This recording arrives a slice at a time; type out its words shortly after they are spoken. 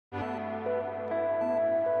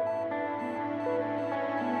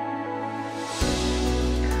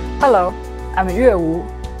Hello, I'm Yue Wu.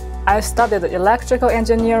 I studied electrical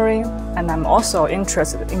engineering and I'm also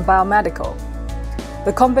interested in biomedical.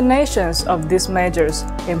 The combinations of these majors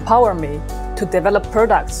empower me to develop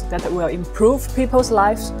products that will improve people's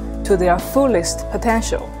lives to their fullest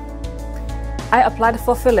potential. I applied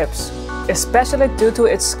for Philips, especially due to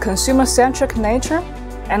its consumer-centric nature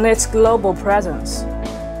and its global presence.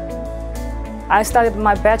 I studied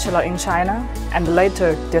my bachelor in China and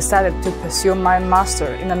later decided to pursue my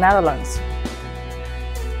master in the Netherlands.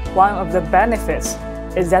 One of the benefits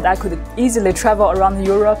is that I could easily travel around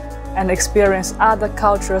Europe and experience other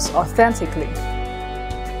cultures authentically.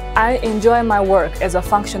 I enjoy my work as a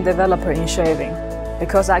function developer in shaving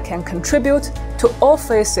because I can contribute to all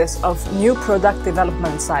phases of new product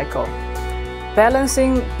development cycle,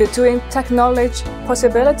 balancing between technology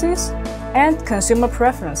possibilities and consumer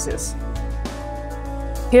preferences.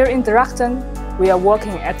 Here in Drachten, we are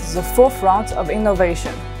working at the forefront of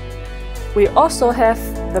innovation. We also have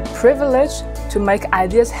the privilege to make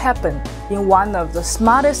ideas happen in one of the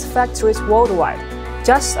smartest factories worldwide,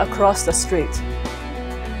 just across the street.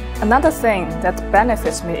 Another thing that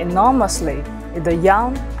benefits me enormously is the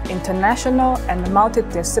young, international and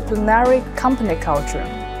multidisciplinary company culture.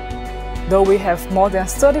 Though we have more than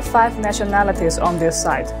 35 nationalities on this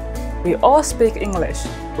site, we all speak English,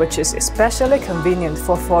 which is especially convenient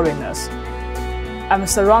for foreigners. I'm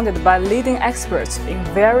surrounded by leading experts in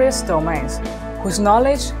various domains, whose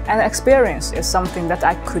knowledge and experience is something that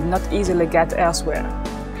I could not easily get elsewhere.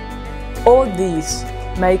 All these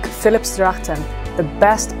make Philips Drachten the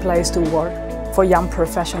best place to work for young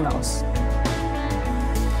professionals.